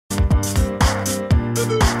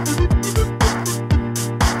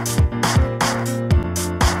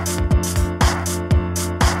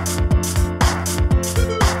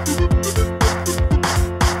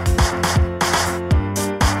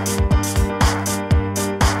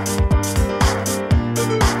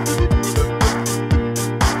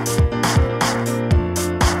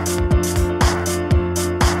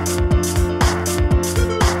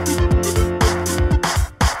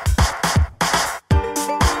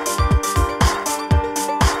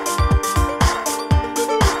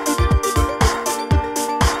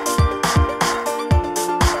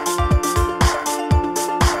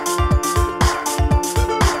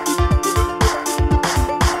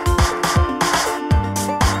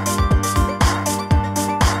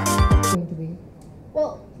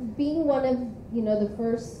you know, the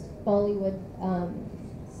first Bollywood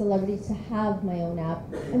celebrity to have my own app.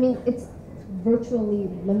 I mean, it's virtually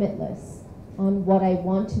limitless on what I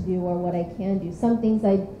want to do or what I can do. Some things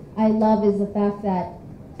I love is the fact that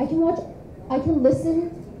I can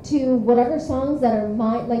listen to whatever songs that are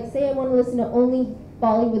like say I want to listen to only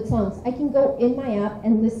Bollywood songs. I can go in my app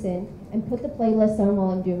and listen and put the playlist on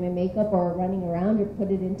while I'm doing my makeup or running around, or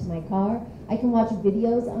put it into my car. I can watch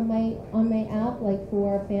videos on my app, like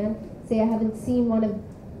for a fan. Say I haven't seen one of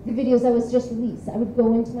the videos that was just released. I would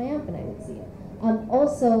go into my app and I would see it.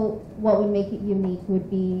 Also, what would make it unique would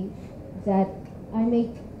be that I make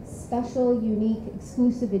special, unique,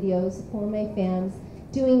 exclusive videos for my fans,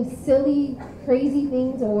 doing silly, crazy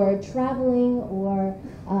things, or traveling, or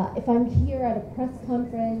if I'm here at a press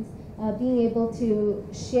conference, being able to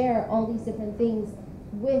share all these different things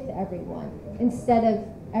with everyone, instead of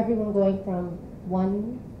everyone going from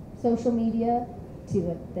one social media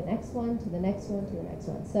to the next one, to the next one, to the next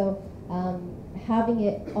one. So having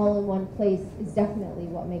it all in one place is definitely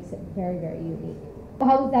what makes it very, very unique.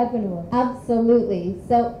 How is that going to work? Absolutely.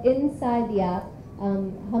 So inside the app,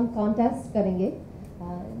 hum contest karenge.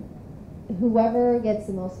 Whoever gets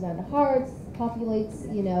the most amount of hearts,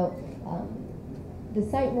 populates, you know, the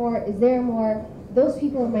site more, is there more, those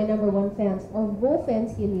people are my #1 fans. Or wo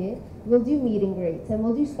fans ke liye, we'll do meet and greets, and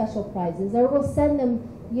we'll do special prizes, or we'll send them,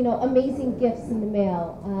 you know, amazing gifts in the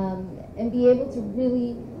mail, and be able to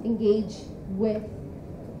really engage with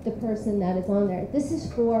the person that is on there. This is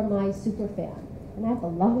for my super fan. And I have a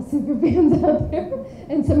lot of super fans out there,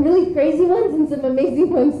 and some really crazy ones and some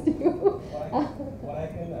amazing ones too. What I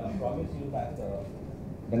can promise you that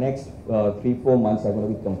the next 3-4 months are going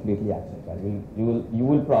to be completely action. You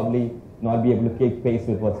will probably not be able to keep pace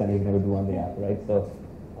with what Sunny is going to do on the app, right? So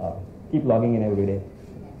keep logging in every day.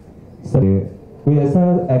 कोई ऐसा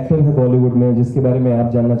actor है बॉलीवुड में जिसके बारे में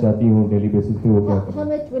आप जानना चाहती हूँ डेली बेसिस पे, वो क्या करता है? हाँ,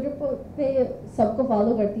 मैं ट्विटर पे सबको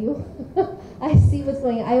फॉलो करती हूँ. I see what's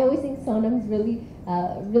going on. I always think Sonam's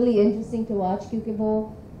really interesting to watch, क्योंकि वो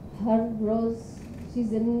हर रोज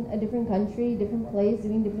she's in a different country, different place,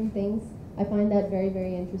 doing different things. I find that very,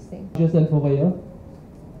 very interesting. Yourself over here?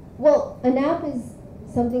 Well, an app is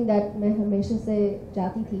something that मैं हमेशा से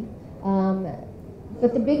चाहती थी.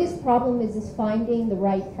 But the biggest problem is finding the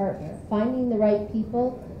right partner, finding the right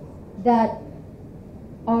people that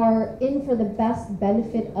are in for the best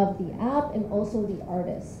benefit of the app and also the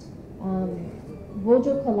artist. वो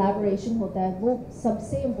जो collaboration होता है वो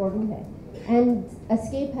सबसे important है. And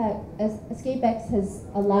Escapex has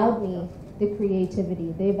allowed me the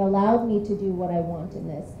creativity. They've allowed me to do what I want in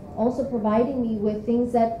this. Also providing me with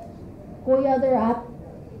things that कोई other app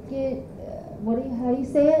how do you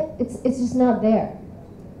say it? It's just not there.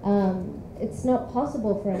 It's not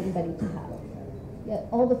possible for anybody to have. Yeah,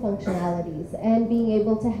 all the functionalities and being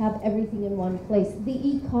able to have everything in one place. The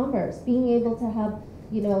e-commerce, being able to have,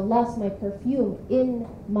 you know, Lost My Perfume in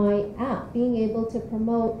my app, being able to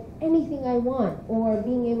promote anything I want, or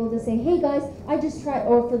being able to say, hey guys, I just tried,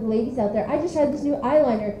 or for the ladies out there, I just tried this new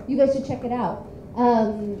eyeliner, you guys should check it out.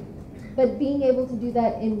 But being able to do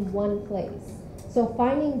that in one place. So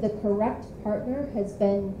finding the correct partner has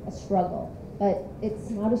been a struggle, but it's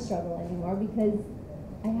not a struggle anymore because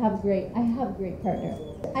I have a great partner.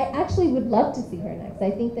 I actually would love to see her next.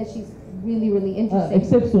 I think that she's really, really interesting.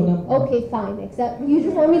 Except Sonam. Okay, fine. Except you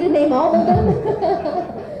just want me to name all of them?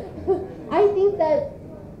 I think that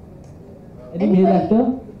Any male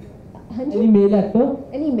actor? Any male actor?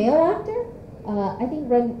 Any male actor? I think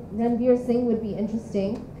Ranveer Singh would be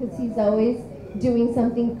interesting because he's always doing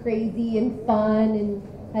something crazy and fun and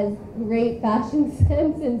has great fashion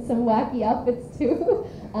sense and some wacky outfits too.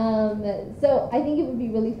 So I think it would be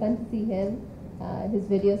really fun to see him. His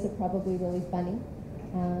videos are probably really funny.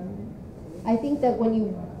 I think that when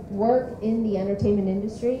you work in the entertainment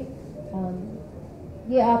industry,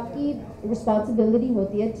 ये आपकी responsibility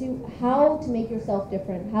होती है to how to make yourself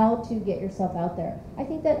different, how to get yourself out there. I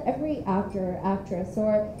think that every actor, actress,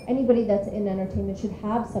 or anybody that's in entertainment should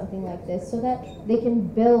have something like this so that they can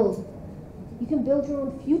build. You can build your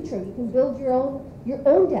own future. You can build your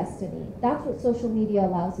own destiny. That's what social media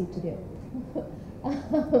allows you to do.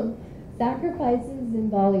 Sacrifices in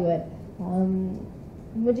Bollywood.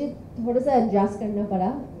 मुझे थोड़ा सा adjust करना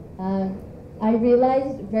पड़ा. I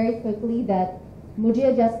realized very quickly that मुझे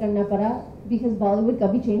adjust करना पड़ा because Bollywood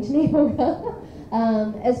कभी change नहीं होगा.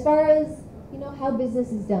 As far as, you know, how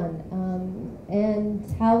business is done and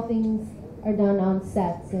how things are done on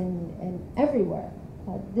sets and everywhere.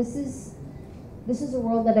 This is a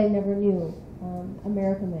world that I never knew,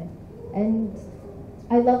 America में. And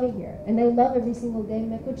I love it here. And I love every single day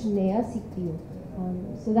मैं कुछ नया सीखती हूँ.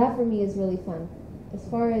 So that for me is really fun. as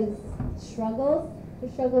far as struggles,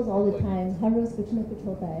 there's struggles all the time. हर रोज कुछ ना कुछ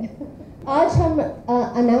होता है. आज हम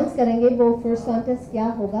announce करेंगे वो first contest क्या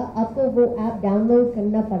होगा. आपको वो app download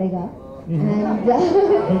करना पड़ेगा. And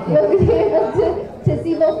you'll be able to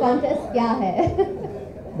see वो contest क्या है.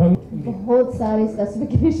 बहुत सारे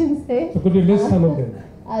specifications थे. So could you list some of them?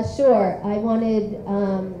 Sure. I wanted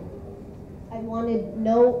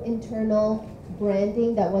no internal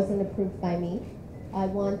branding that wasn't approved by me. I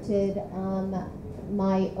wanted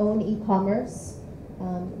my own e-commerce.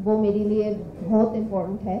 वो मेरे लिए बहुत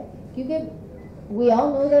important है क्योंकि we all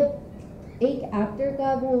know that एक actor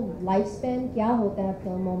का वो life span क्या होता है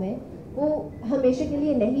फिल्मों में वो हमेशा के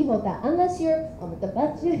लिए नहीं होता unless you're Amitabh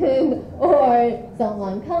Bachchan or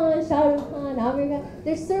Salman Khan, Shah Rukh Khan, Amir Khan.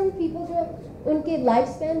 There's certain people जो उनके life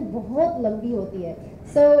span बहुत लंबी होती है.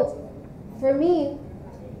 So for me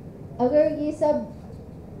अगर ये सब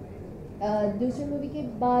दूसरे मूवी के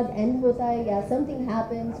बाद एंड होता है या समथिंग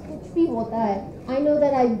हैपेंस कुछ भी होता है I know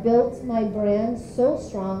that I built my brand so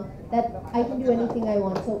strong that I can do anything I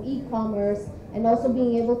want so e-commerce and also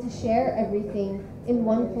being able to share everything in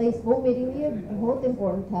one place वो मेरे लिए बहुत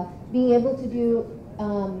इम्पोर्टेंट था being able to do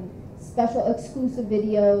special exclusive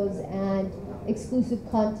videos and exclusive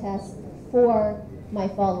contests for my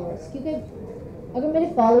followers क्योंकि अगर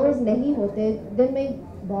मेरे followers नहीं होते then मैं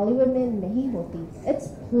Bollywood में नहीं होती. It's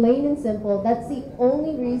plain and simple. That's the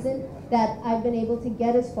only reason that I've been able to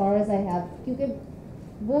get as far as I have. क्योंकि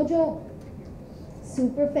वो जो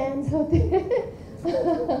super fans होते हैं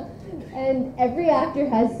and every actor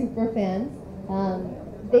has super fans.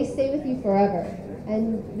 They stay with you forever.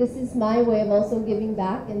 And this is my way of also giving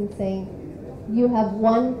back and saying you have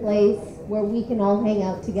one place where we can all hang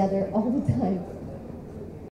out together all the time.